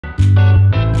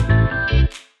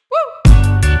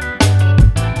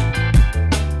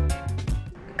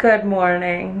Good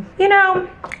morning. You know,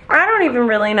 I don't even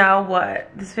really know what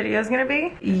this video is gonna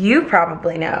be. You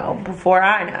probably know before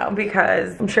I know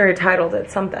because I'm sure I titled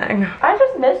it something. I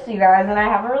just missed you guys and I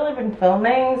haven't really been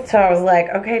filming. So I was like,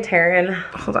 okay, Taryne,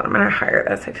 hold on, I'm gonna hire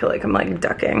this. I feel like I'm like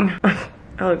ducking. I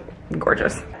look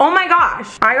gorgeous. Oh my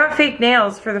gosh, I got fake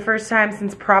nails for the first time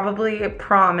since probably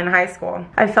prom in high school.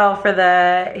 I fell for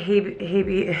the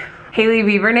Hailey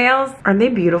Bieber nails. Aren't they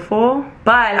beautiful?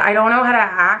 But I don't know how to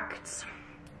act.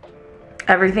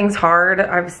 Everything's hard.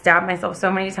 I've stabbed myself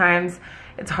so many times.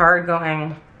 It's hard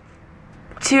going.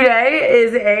 Today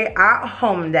is a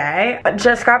at-home day.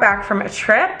 Just got back from a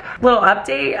trip. Little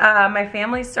update, my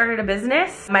family started a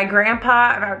business. My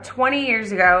grandpa, about 20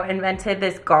 years ago, invented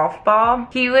this golf ball.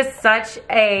 He was such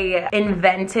a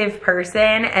inventive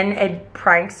person and a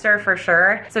prankster for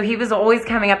sure. So he was always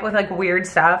coming up with like weird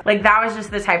stuff. Like that was just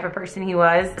the type of person he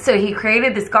was. So he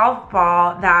created this golf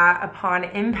ball that upon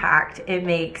impact, it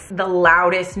makes the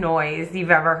loudest noise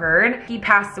you've ever heard. He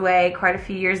passed away quite a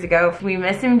few years ago. We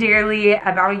miss him dearly.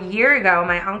 About a year ago,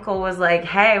 my uncle was like,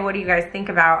 hey, what do you guys think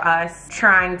about us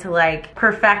trying to like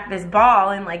perfect this ball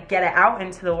and like get it out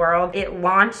into the world? It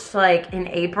launched like in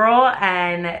April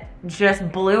and just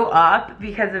blew up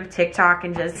because of TikTok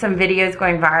and just some videos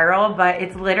going viral, but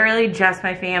it's literally just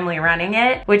my family running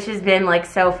it, which has been like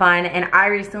so fun. And I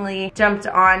recently jumped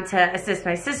on to assist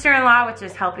my sister-in-law, which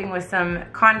is helping with some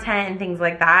content and things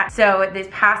like that. So this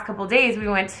past couple days, we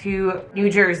went to New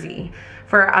Jersey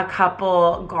for a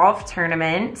couple golf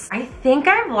tournaments. I think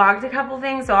I vlogged a couple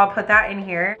things, so I'll put that in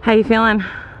here. How you feeling?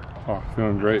 Oh,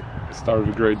 feeling great. It started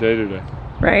a great day today.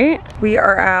 Right? We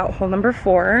are at hole number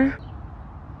 4.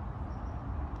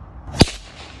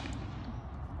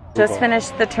 Just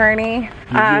finished the tourney.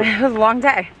 It was a long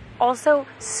day. Also,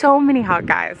 so many hot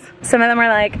guys. Some of them were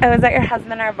like, oh, is that your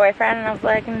husband or boyfriend? And I was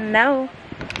like, no.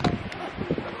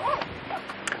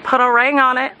 Put a ring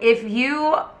on it. If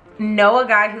you know a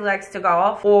guy who likes to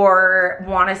golf or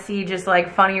want to see just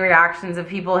like funny reactions of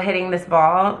people hitting this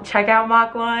ball, check out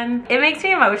Mach 1. It makes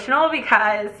me emotional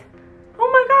because,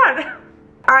 oh my God.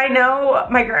 I know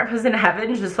my grandpa's in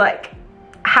heaven just like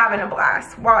having a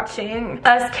blast watching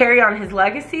us carry on his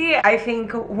legacy. I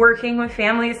think working with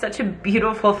family is such a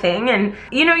beautiful thing. And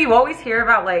you know, you always hear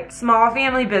about like small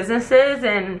family businesses,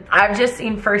 and I've just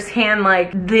seen firsthand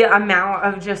like the amount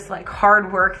of just like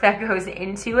hard work that goes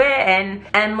into it and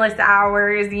endless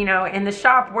hours, you know, in the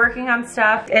shop working on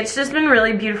stuff. It's just been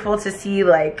really beautiful to see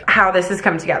like how this has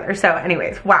come together. So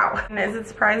anyways, wow. Is it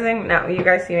surprising? No, you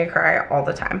guys see me cry all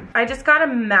the time. I just got a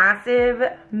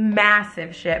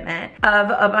massive shipment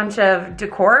of a bunch of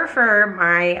decor for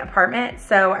my apartment,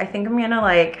 so I think I'm gonna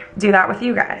like do that with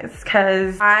you guys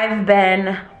because I've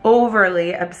been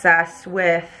overly obsessed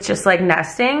with just like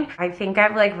nesting. I think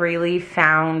I've like really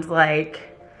found like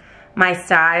my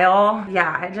style.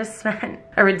 Yeah, I just spent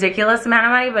a ridiculous amount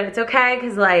of money, but it's okay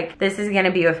because like this is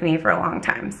gonna be with me for a long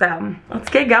time. So let's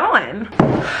get going.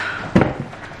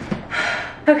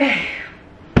 Okay,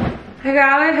 I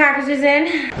got all my packages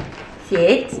in.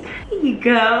 Sit. There you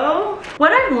go.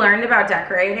 What I've learned about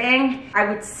decorating, I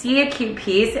would see a cute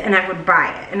piece and I would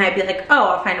buy it. And I'd be like, oh,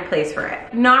 I'll find a place for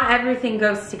it. Not everything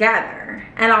goes together.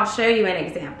 And I'll show you an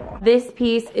example. This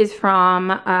piece is from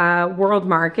World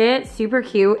Market, super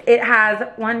cute. It has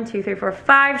 1, 2, 3, 4,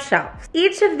 5 shelves.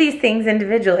 Each of these things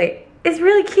individually is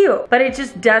really cute, but it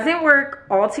just doesn't work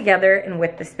all together and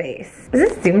with the space. Is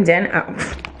this zoomed in? Oh.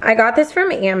 I got this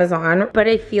from Amazon, but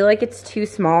I feel like it's too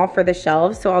small for the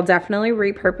shelves, so I'll definitely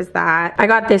repurpose that. I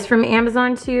got this from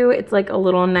Amazon too. It's like a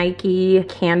little Nike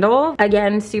candle.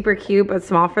 Again, super cute, but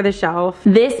small for the shelf.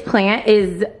 This plant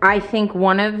is, I think,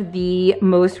 one of the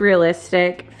most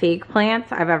realistic fake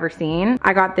plants I've ever seen.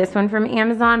 I got this one from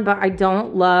Amazon, but I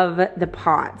don't love the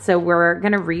pot, so we're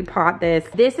gonna repot this.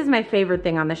 This is my favorite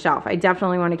thing on the shelf. I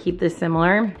definitely wanna keep this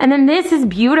similar. And then this is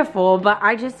beautiful, but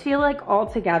I just feel like all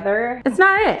together, it's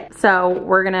not it. So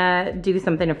we're gonna do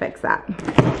something to fix that.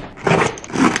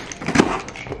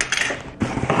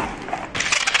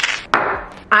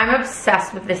 I'm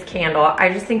obsessed with this candle. I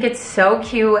just think it's so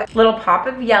cute. Little pop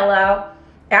of yellow.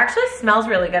 It actually smells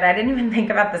really good. I didn't even think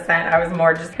about the scent. I was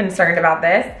more just concerned about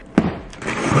this.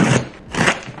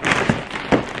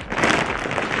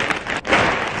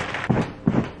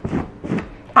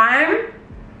 I'm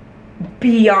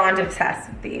beyond obsessed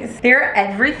with these. They're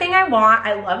everything I want.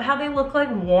 I love how they look like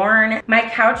worn. My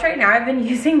couch right now, I've been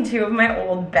using 2 of my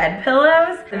old bed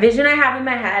pillows. The vision I have in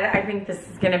my head, I think this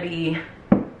is gonna be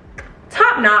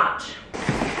top notch.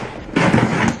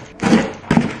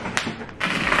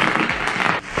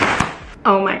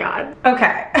 Oh my God.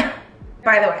 Okay.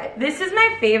 By the way, this is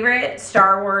my favorite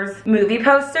Star Wars movie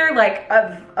poster, like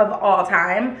of all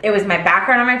time. It was my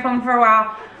background on my phone for a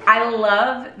while. I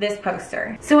love this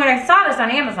poster. So when I saw this on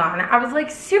Amazon, I was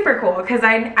like super cool because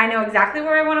I know exactly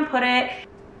where I want to put it.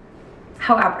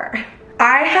 However,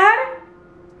 I had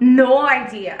no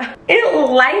idea. It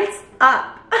lights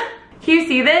up. Can you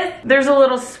see this? There's a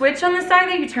little switch on the side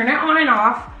that you turn it on and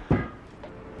off.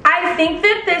 I think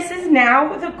that this is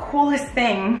now the coolest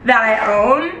thing that I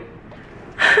own.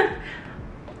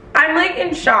 I'm like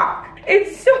in shock.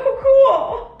 It's so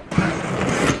cool.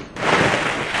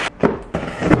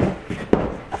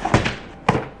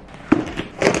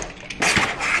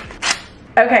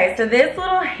 Okay, so this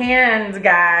little hand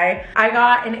guy, I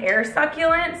got an air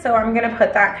succulent, so I'm gonna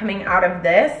put that coming out of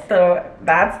this. So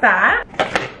that's that.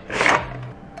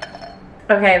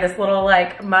 Okay, this little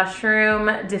like mushroom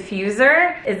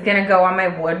diffuser is gonna go on my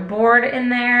wood board in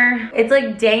there. It's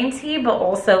like dainty, but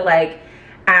also like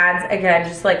adds, again,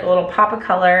 just like a little pop of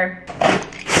color.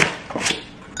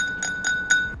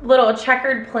 Little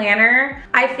checkered planter.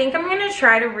 I think I'm gonna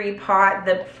try to repot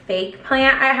the fake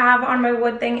plant I have on my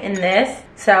wood thing in this.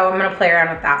 So I'm gonna play around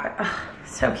with that, but oh,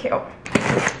 so cute.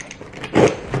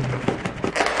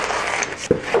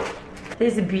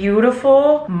 This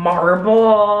beautiful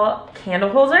marble candle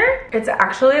holder. It's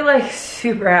actually like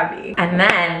super heavy. And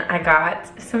then I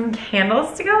got some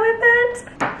candles to go with it.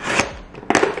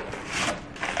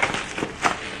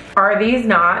 Are these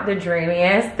not the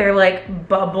dreamiest? They're like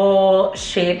bubble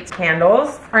shaped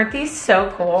candles. Aren't these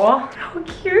so cool? How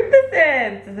cute this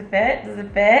is. Does it fit? Does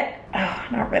it fit? Oh,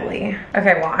 not really.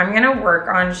 Okay, well, I'm gonna work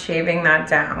on shaving that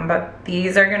down, but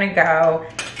these are gonna go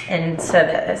into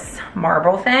this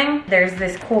marble thing. There's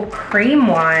this cool cream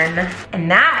one,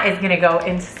 and that is gonna go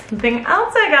into something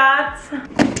else I got.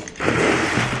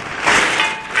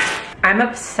 I'm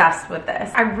obsessed with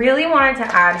this. I really wanted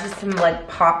to add just some like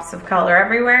pops of color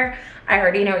everywhere. I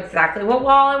already know exactly what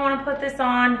wall I want to put this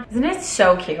on. Isn't it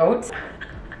so cute?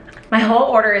 My whole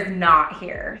order is not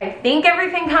here. I think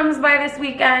everything comes by this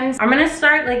weekend. I'm gonna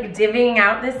start like divvying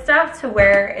out this stuff to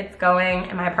where it's going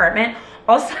in my apartment.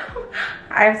 Also,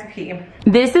 I have to pee.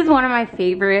 This is one of my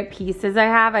favorite pieces I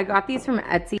have. I got these from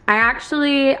Etsy. I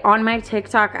actually, on my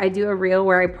TikTok, I do a reel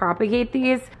where I propagate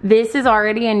these. This is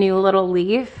already a new little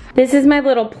leaf. This is my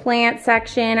little plant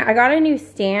section. I got a new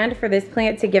stand for this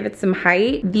plant to give it some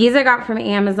height. These I got from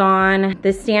Amazon.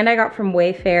 The stand I got from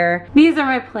Wayfair. These are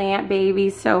my plant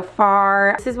babies so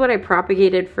far. This is what I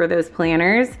propagated for those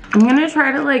planters. I'm gonna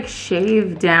try to like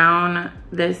shave down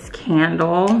this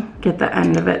candle, get the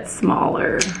end of it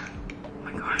smaller. Oh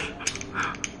my gosh.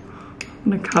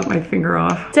 I'm gonna cut my finger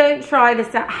off. Don't try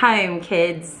this at home,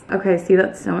 kids. Okay, see,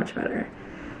 that's so much better.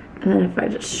 And then if I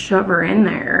just shove her in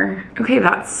there. Okay,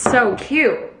 that's so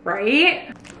cute,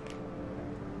 right?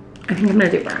 I think I'm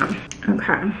gonna do brown.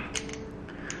 Okay.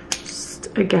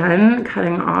 Just again,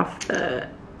 cutting off the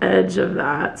edge of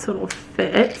that so it'll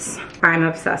fit. I'm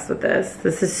obsessed with this.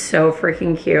 This is so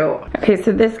freaking cute. Okay,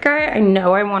 so this guy, I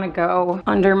know I want to go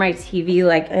under my TV,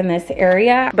 like in this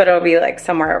area, but it'll be like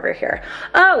somewhere over here.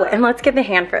 Oh, and let's get the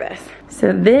hand for this.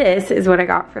 So this is what I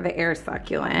got for the air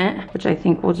succulent, which I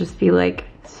think will just be like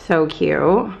so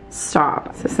cute.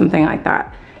 Stop. So something like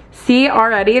that. See,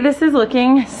 already this is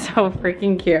looking so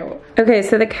freaking cute. Okay,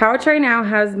 so the couch right now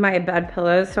has my bed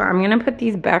pillows, so I'm gonna put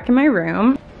these back in my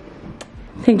room.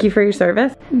 Thank you for your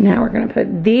service. Now we're gonna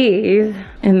put these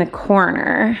in the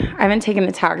corner. I haven't taken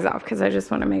the tags off because I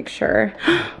just wanna make sure.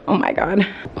 Oh my God.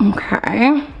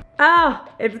 Okay. Oh,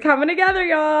 it's coming together,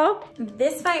 y'all.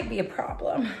 This might be a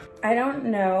problem. I don't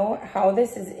know how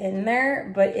this is in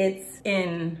there, but it's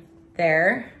in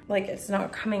there. Like it's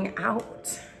not coming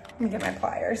out. Let me get my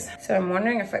pliers. So I'm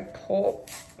wondering if I pull.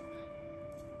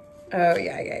 Oh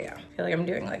yeah. I feel like I'm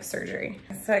doing like surgery.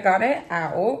 So I got it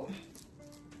out.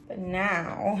 But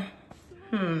now,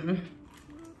 let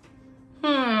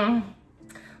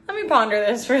me ponder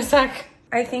this for a sec.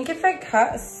 I think if I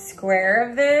cut a square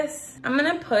of this, I'm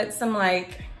gonna put some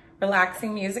like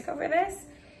relaxing music over this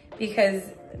because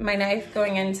my knife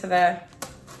going into the,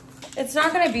 it's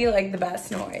not gonna be like the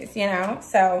best noise, you know?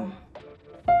 So.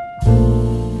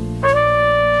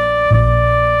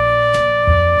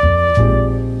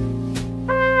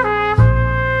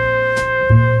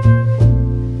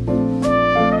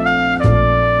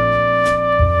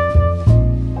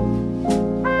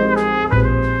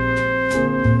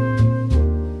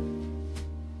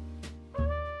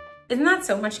 Isn't that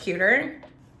so much cuter?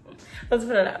 Let's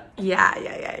put it up.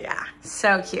 Yeah.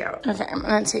 So cute. Okay, I'm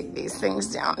gonna take these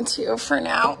things down too for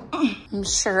now. I'm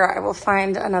sure I will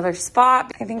find another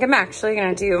spot. I think I'm actually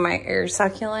gonna do my air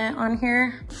succulent on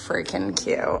here. Freaking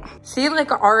cute. See,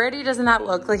 like already doesn't that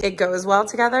look like it goes well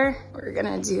together? We're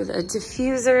gonna do the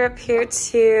diffuser up here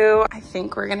too. I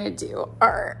think we're gonna do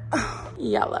our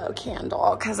yellow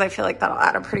candle because I feel like that'll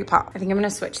add a pretty pop. I think I'm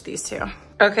gonna switch these two.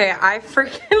 Okay, I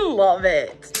freaking love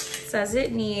it. Says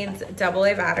it needs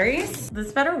AA batteries.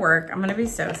 This better work. I'm gonna be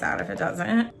so sad if it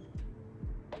doesn't.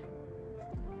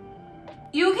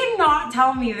 You cannot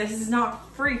tell me this is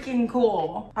not freaking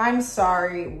cool. I'm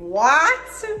sorry,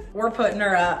 what? We're putting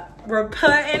her up. We're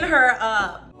putting her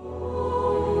up.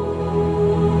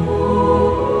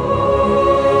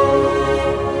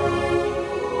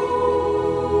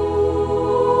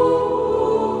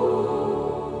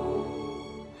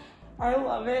 I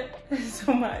love it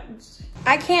so much.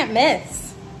 I can't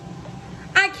miss.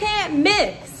 I can't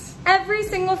miss every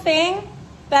single thing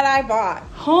that I bought.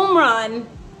 Home run.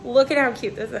 Look at how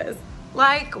cute this is.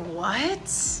 Like,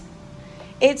 what?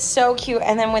 It's so cute.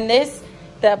 And then when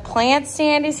the plant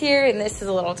stand is here and this is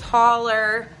a little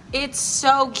taller, it's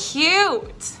so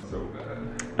cute. So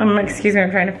bad. Excuse me,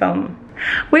 I'm trying to film.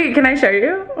 Wait, can I show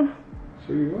you?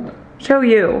 Show you what? Show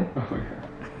you. Oh, yeah.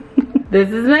 This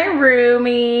is my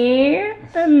roomie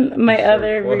and my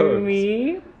other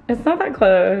roomie. It's not that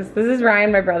close. This is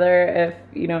Ryan, my brother,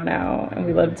 if you don't know, and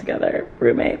we live together,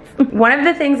 roommates. One of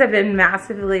the things I've been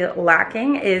massively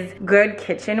lacking is good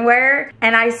kitchenware.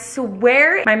 And I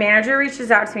swear my manager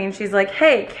reaches out to me and she's like,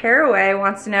 hey, Caraway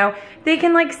wants to know if they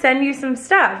can like send you some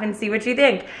stuff and see what you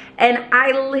think. And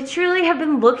I literally have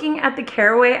been looking at the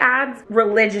Caraway ads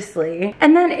religiously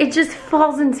and then it just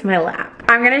falls into my lap.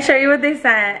 I'm gonna show you what they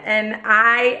sent and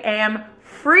I am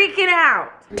freaking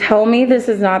out. Tell me this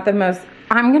is not the most,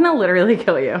 I'm gonna literally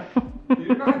kill you.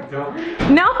 You're not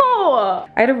done? No!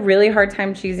 I had a really hard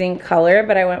time choosing color,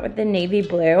 but I went with the navy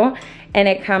blue. And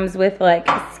it comes with like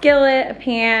a skillet, a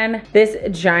pan, this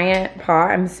giant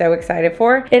pot I'm so excited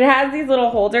for. It has these little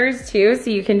holders too, so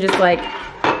you can just like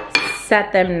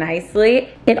set them nicely.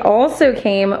 It also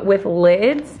came with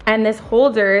lids and this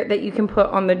holder that you can put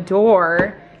on the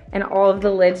door and all of the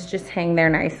lids just hang there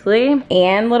nicely.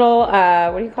 And little,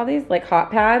 what do you call these? Like hot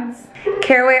pads.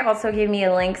 Caraway also gave me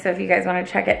a link, so if you guys wanna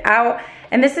check it out.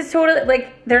 And this is totally,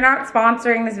 like, they're not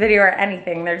sponsoring this video or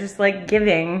anything. They're just like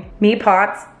giving me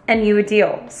pots and you a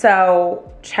deal.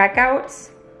 So check out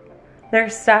their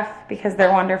stuff because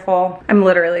they're wonderful. I'm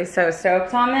literally so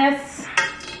stoked on this.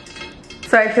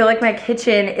 So I feel like my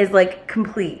kitchen is like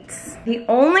complete. The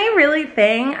only really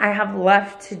thing I have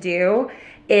left to do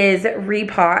is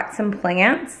repot some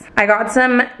plants. I got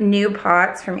some new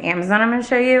pots from Amazon I'm gonna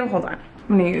show you. Hold on,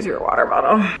 I'm gonna use your water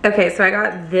bottle. Okay, so I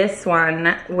got this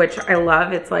one, which I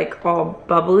love. It's like all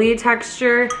bubbly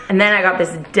texture. And then I got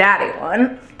this daddy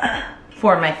one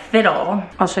for my fiddle.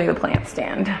 I'll show you the plant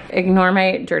stand. Ignore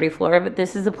my dirty floor, but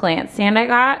this is a plant stand I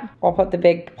got. I'll put the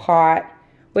big pot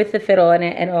with the fiddle in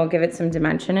it and it'll give it some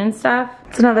dimension and stuff.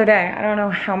 It's another day. I don't know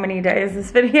how many days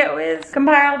this video is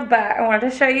compiled, but I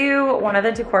wanted to show you one of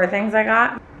the decor things I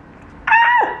got.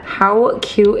 Ah! How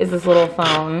cute is this little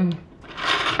phone?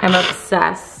 I'm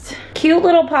obsessed. Cute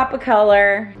little pop of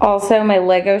color. Also, my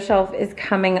Lego shelf is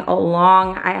coming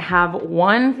along. I have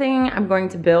one thing I'm going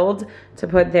to build to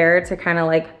put there to kind of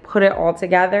like put it all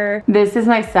together. This is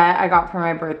my set I got for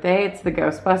my birthday. It's the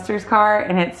Ghostbusters car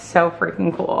and it's so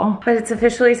freaking cool. But it's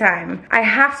officially time. I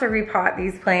have to repot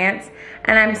these plants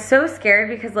and I'm so scared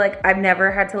because like I've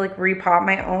never had to like repot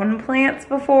my own plants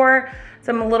before.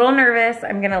 So I'm a little nervous.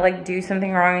 I'm gonna like do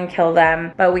something wrong and kill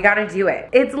them, but we gotta do it.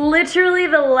 It's literally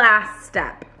the last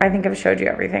step. I think I've showed you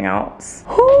everything else.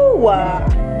 Whoo!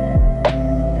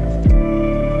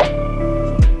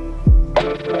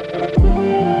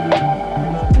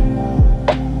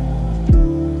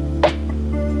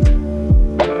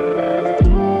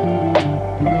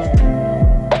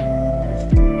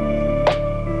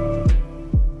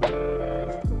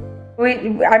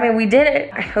 I mean, we did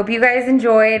it. I hope you guys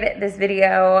enjoyed this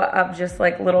video of just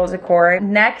like little decor.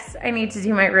 Next, I need to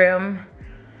do my room.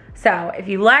 So if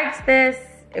you liked this,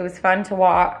 it was fun to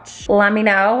watch, let me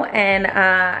know and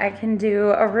I can do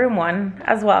a room one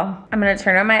as well. I'm gonna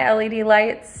turn on my LED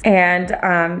lights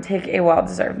and take a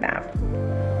well-deserved nap.